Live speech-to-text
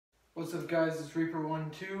What's up guys, it's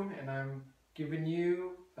Reaper12 and I'm giving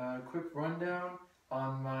you a quick rundown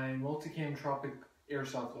on my MULTICAM TROPIC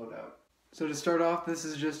AIRSOFT loadout. So to start off, this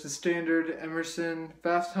is just a standard Emerson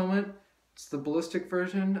fast helmet. It's the ballistic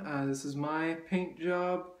version. This is my paint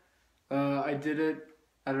job. I did it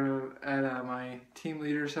at my team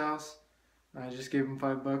leader's house. I just gave him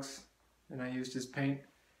 $5 and I used his paint.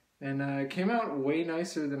 And it came out way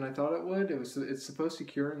nicer than I thought it would. It's supposed to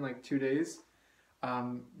cure in like 2 days.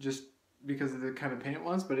 Just because of the kind of paint it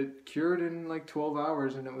was, but it cured in like 12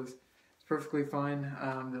 hours and it's perfectly fine.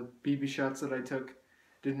 The BB shots that I took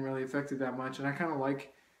didn't really affect it that much, and I kind of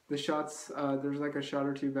like the shots. There's like a shot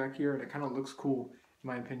or two back here and it kind of looks cool in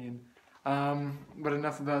my opinion. But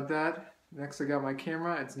enough about that. Next I got my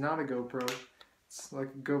camera. It's not a GoPro. It's like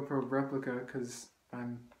a GoPro replica because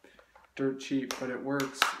I'm dirt cheap, but it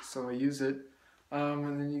works, so I use it.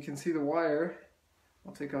 And then you can see the wire.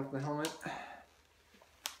 I'll take off the helmet.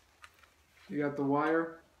 You got the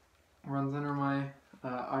wire, runs under my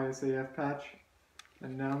ISAF patch,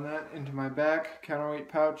 and down that into my back counterweight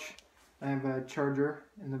pouch. I have a charger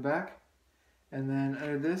in the back, and then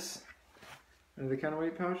under this, under the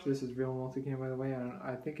counterweight pouch, this is real multicam by the way.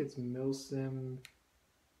 I think it's Milsim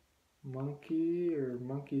Monkey or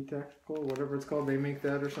Monkey Tactical, whatever it's called. They make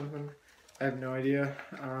that or something. I have no idea.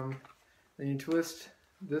 Then you twist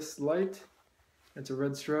this light. It's a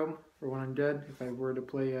red strobe for when I'm dead. If I were to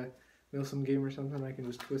play a Milsim game or something, I can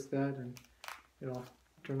just twist that and it'll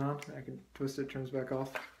turn on. I can twist it, turns back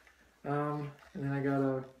off. And then I got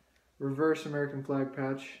a reverse American flag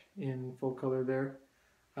patch in full color there.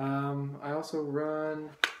 I also run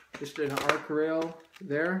just an arc rail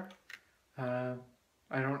there. I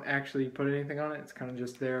don't actually put anything on it. It's kind of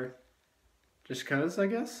just there just cause, I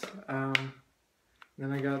guess.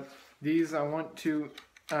 Then I got these. I want to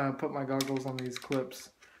put my goggles on these clips.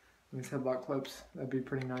 These headlock clips, that'd be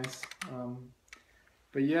pretty nice.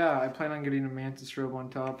 But yeah, I plan on getting a mantis strobe on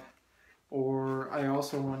top, or I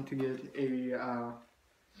also want to get a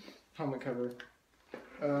helmet cover.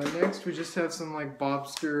 Next, we just have some like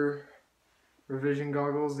Bobster revision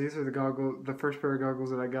goggles. These are the first pair of goggles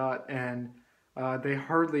that I got, and they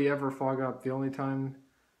hardly ever fog up. The only time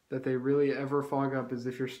that they really ever fog up is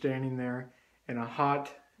if you're standing there in a hot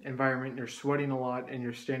environment, and you're sweating a lot, and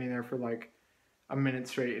you're standing there for like a minute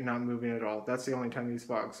straight and not moving at all. That's the only time these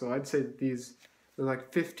fog. So I'd say that these are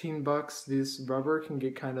like $15. This rubber can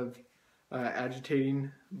get kind of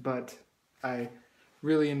agitating, but I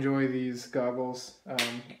really enjoy these goggles.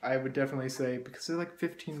 I would definitely say, because they're like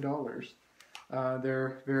 $15,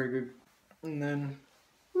 they're very good. And then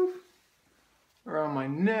around my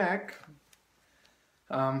neck,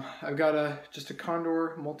 I've got just a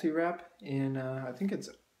Condor multi-wrap in I think it's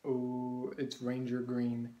Ranger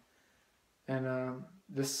Green. And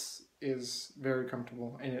this is very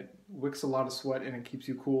comfortable, and it wicks a lot of sweat and it keeps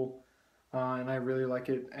you cool, and I really like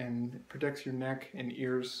it, and it protects your neck and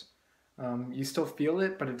ears. You still feel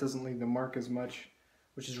it, but it doesn't leave the mark as much,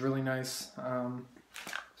 which is really nice,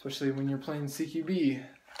 especially when you're playing CQB.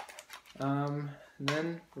 And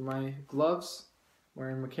then for my gloves,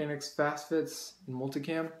 wearing Mechanics Fast Fits in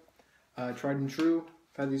Multicam, tried and true.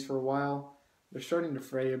 I've had these for a while. They're starting to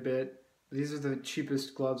fray a bit. These are the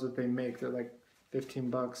cheapest gloves that they make. They're like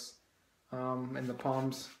 $15. And the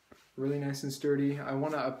palms really nice and sturdy. I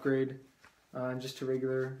want to upgrade just to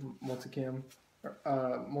regular multicam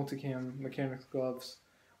mechanics gloves,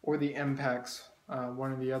 or the M-Packs,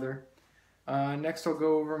 one or the other. Next I'll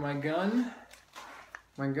go over my gun.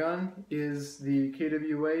 My gun is the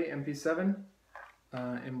KWA MP7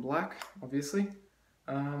 in black, obviously.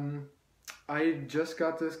 I just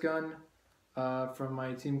got this gun from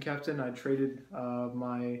my team captain. I traded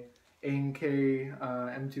my A&K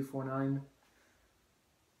M249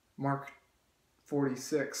 Mark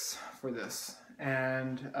 46 for this,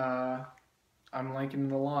 and I'm liking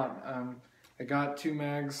it a lot. I got 2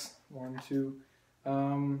 mags, 1, 2,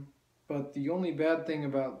 but the only bad thing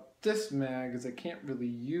about this mag is I can't really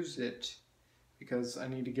use it because I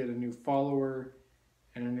need to get a new follower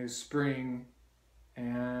and a new spring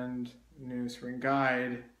and new spring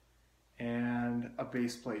guide and a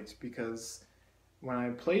base plate, because when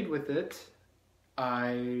I played with it,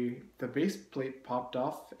 the base plate popped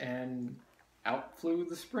off and out flew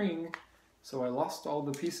the spring, so I lost all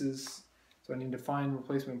the pieces, so I need to find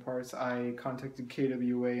replacement parts. I contacted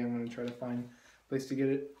KWA. I'm going to try to find a place to get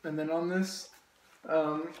it. And then on this,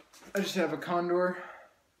 I just have a Condor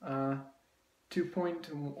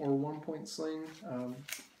 2-point or 1-point sling.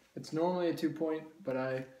 It's normally a 2-point, but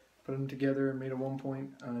I put them together and made a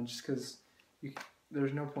 1-point just because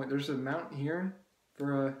there's no point. There's a mount here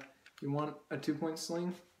for you want a 2-point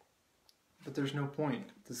sling, but there's no point.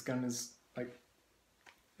 This gun is like,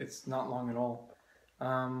 it's not long at all.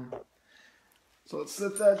 So let's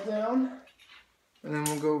set that down, and then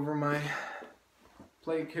we'll go over my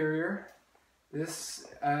plate carrier. This,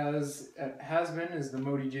 as it has been, is the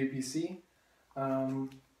Modi JPC.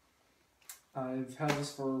 I've had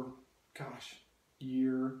this for, gosh,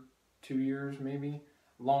 year, 2 years maybe,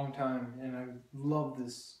 long time, and I love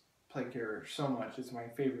this plate carrier so much. It's my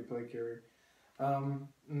favorite plate carrier. And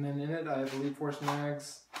then in it I have Elite Force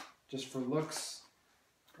mags just for looks.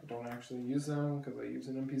 I don't actually use them because I use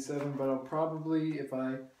an MP7, but I'll probably, if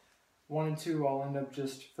I wanted to, I'll end up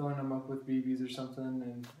just filling them up with BBs or something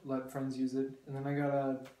and let friends use it. And then I got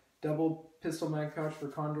a double pistol mag pouch for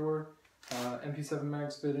Condor. MP7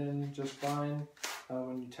 mags fit in just fine.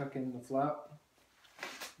 When you tuck in the flap,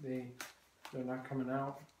 they're not coming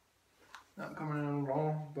out. Not coming out at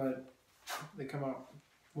all, but they come out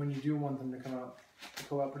when you do want them to come out. They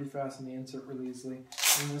pull out pretty fast and they insert really easily.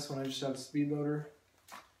 In this one I just have a speed loader.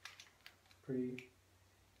 Pretty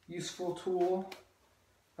useful tool.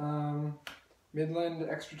 Midland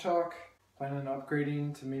extra talk. Planning on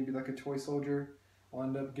upgrading to maybe like a toy soldier. I'll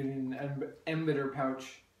end up getting an emitter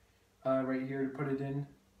pouch right here to put it in.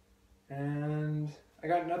 And I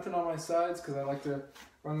got nothing on my sides because I like to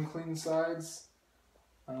run clean sides.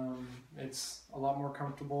 It's a lot more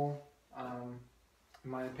comfortable, in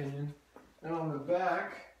my opinion. And on the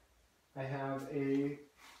back, I have a,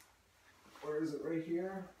 where is it, right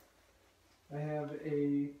here? I have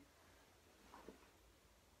a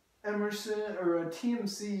Emerson, or a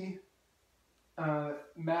TMC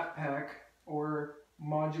map pack, or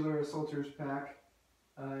modular assaulters pack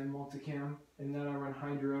in multicam, and then I run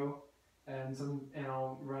hydro, and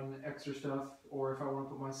I'll run extra stuff, or if I want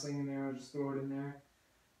to put my sling in there, I'll just throw it in there.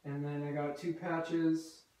 And then I got 2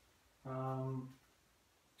 patches on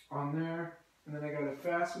there, and then I got a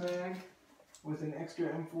fast mag with an extra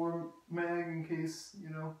M4 mag in case, you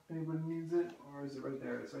know, anybody needs it. Or is it right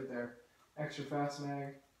there? It's right there. Extra fast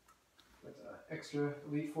mag with extra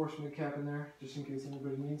Elite Force mid cap in there, just in case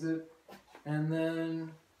anybody needs it. And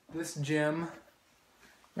then this gem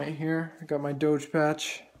right here, I got my Doge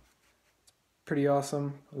patch. Pretty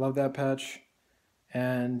awesome. I love that patch.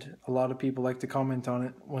 And a lot of people like to comment on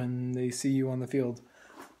it when they see you on the field.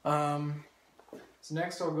 So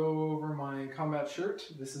next I'll go over my combat shirt.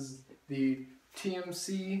 This is the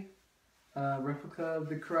TMC replica of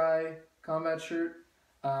the Cry combat shirt.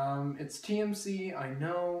 It's TMC, I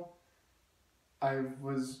know. I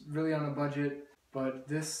was really on a budget, but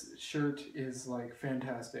this shirt is like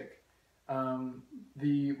fantastic.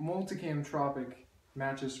 The Multicam Tropic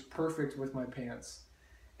matches perfect with my pants.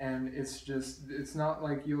 And it's not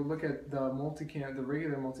like you'll look at the multicam, the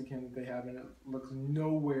regular multicam that they have, and it looks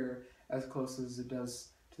nowhere as close as it does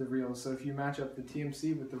to the real. So if you match up the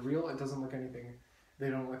TMC with the real, it doesn't look anything, they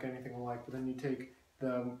don't look anything alike. But then you take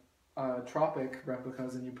the Tropic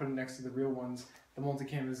replicas and you put it next to the real ones, the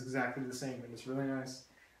multicam is exactly the same, and it's really nice.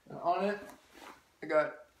 And on it, I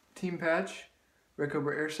got team patch, Red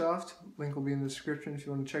Cobra Airsoft, link will be in the description if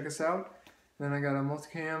you want to check us out. And then I got a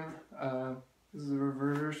multicam, this is a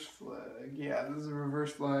reverse flag. Yeah, this is a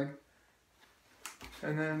reverse flag.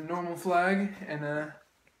 And then normal flag. And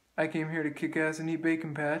I came here to kick ass and eat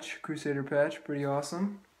bacon patch. Crusader patch. Pretty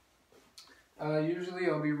awesome. Usually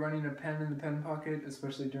I'll be running a pen in the pen pocket,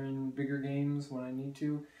 especially during bigger games when I need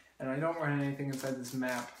to. And I don't run anything inside this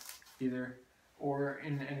map either, or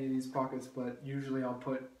in any of these pockets, but usually I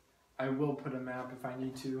will put a map if I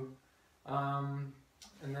need to. And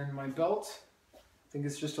then my belt. I think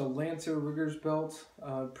it's just a Lancer Riggers belt,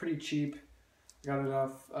 pretty cheap. Got it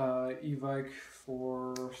off Evike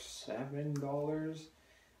for $7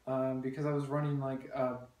 because I was running like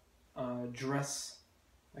a dress,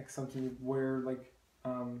 like something you wear like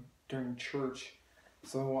during church.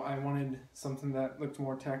 So I wanted something that looked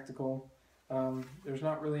more tactical. There's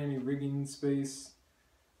not really any rigging space.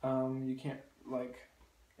 You can't, like,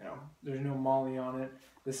 you know, there's no molly on it.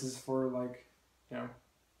 This is for, like, you know,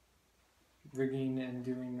 rigging and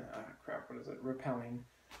doing, rappelling.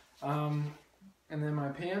 And then my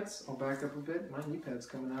pants, I'll back up a bit, my knee pad's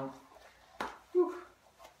coming out. Whew.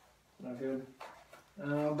 Not good.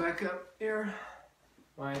 I'll back up here.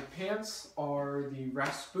 My pants are the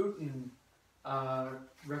Rasputin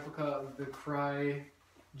replica of the Cry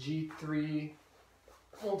G3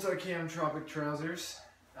 Multicam Tropic trousers.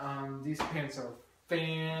 These pants are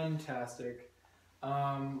fantastic.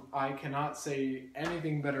 I cannot say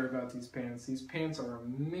anything better about these pants. These pants are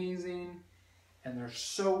amazing, and they're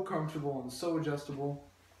so comfortable and so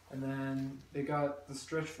adjustable. And then they got the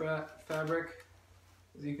stretch fabric,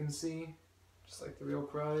 as you can see, just like the real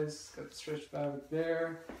Cries. It's got the stretch fabric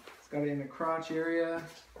there. It's got it in the crotch area.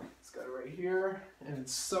 It's got it right here, and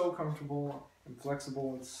it's so comfortable and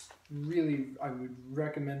flexible. It's really, I would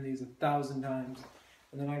recommend these 1,000 times.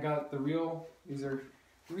 And then I got the real, these are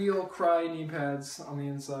real Cry knee pads on the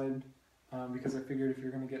inside, because I figured if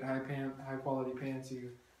you're going to get high quality pants,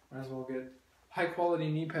 you might as well get high quality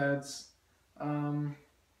knee pads.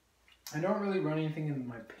 I don't really run anything in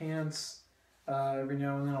my pants. Every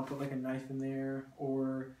now and then I'll put like a knife in there,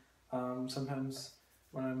 or sometimes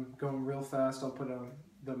when I'm going real fast I'll put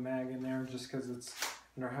the mag in there, just because it's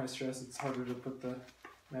under high stress, it's harder to put the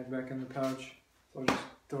mag back in the pouch. So I'll just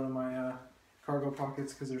throw it in my cargo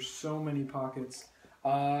pockets, because there's so many pockets.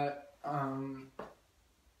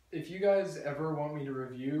 If you guys ever want me to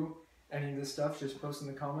review any of this stuff, just post in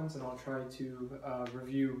the comments and I'll try to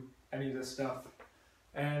review any of this stuff.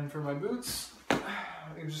 And for my boots,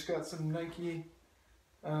 I just got some Nike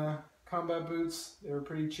combat boots. They were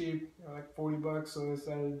pretty cheap, like 40 bucks, so I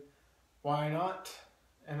decided why not,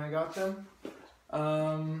 and I got them.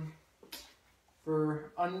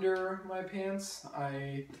 For under my pants,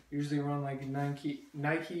 I usually run like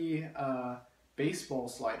Nike baseball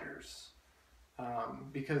sliders,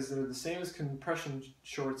 because they're the same as compression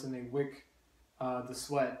shorts and they wick the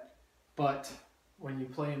sweat, but when you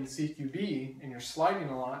play in the CQB and you're sliding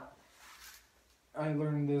a lot, I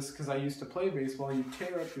learned this because I used to play baseball, you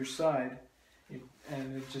tear up your side,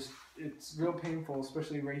 and it's real painful,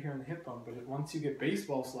 especially right here in the hip bone. But once you get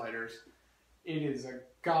baseball sliders, it is a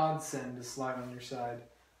godsend to slide on your side.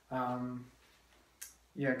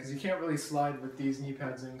 Yeah, because you can't really slide with these knee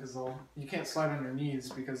pads in, because you can't slide on your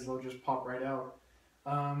knees because they'll just pop right out.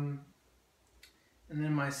 And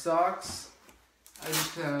then my socks, I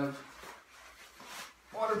just have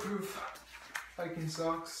waterproof hiking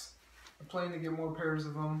socks. I'm planning to get more pairs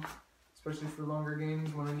of them, especially for longer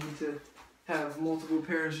games when I need to have multiple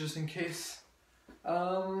pairs just in case.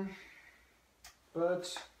 But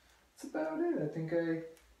that's about it. I think I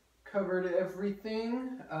covered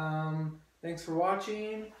everything. Thanks for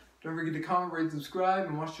watching. Don't forget to comment, rate, subscribe,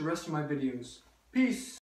 and watch the rest of my videos. Peace!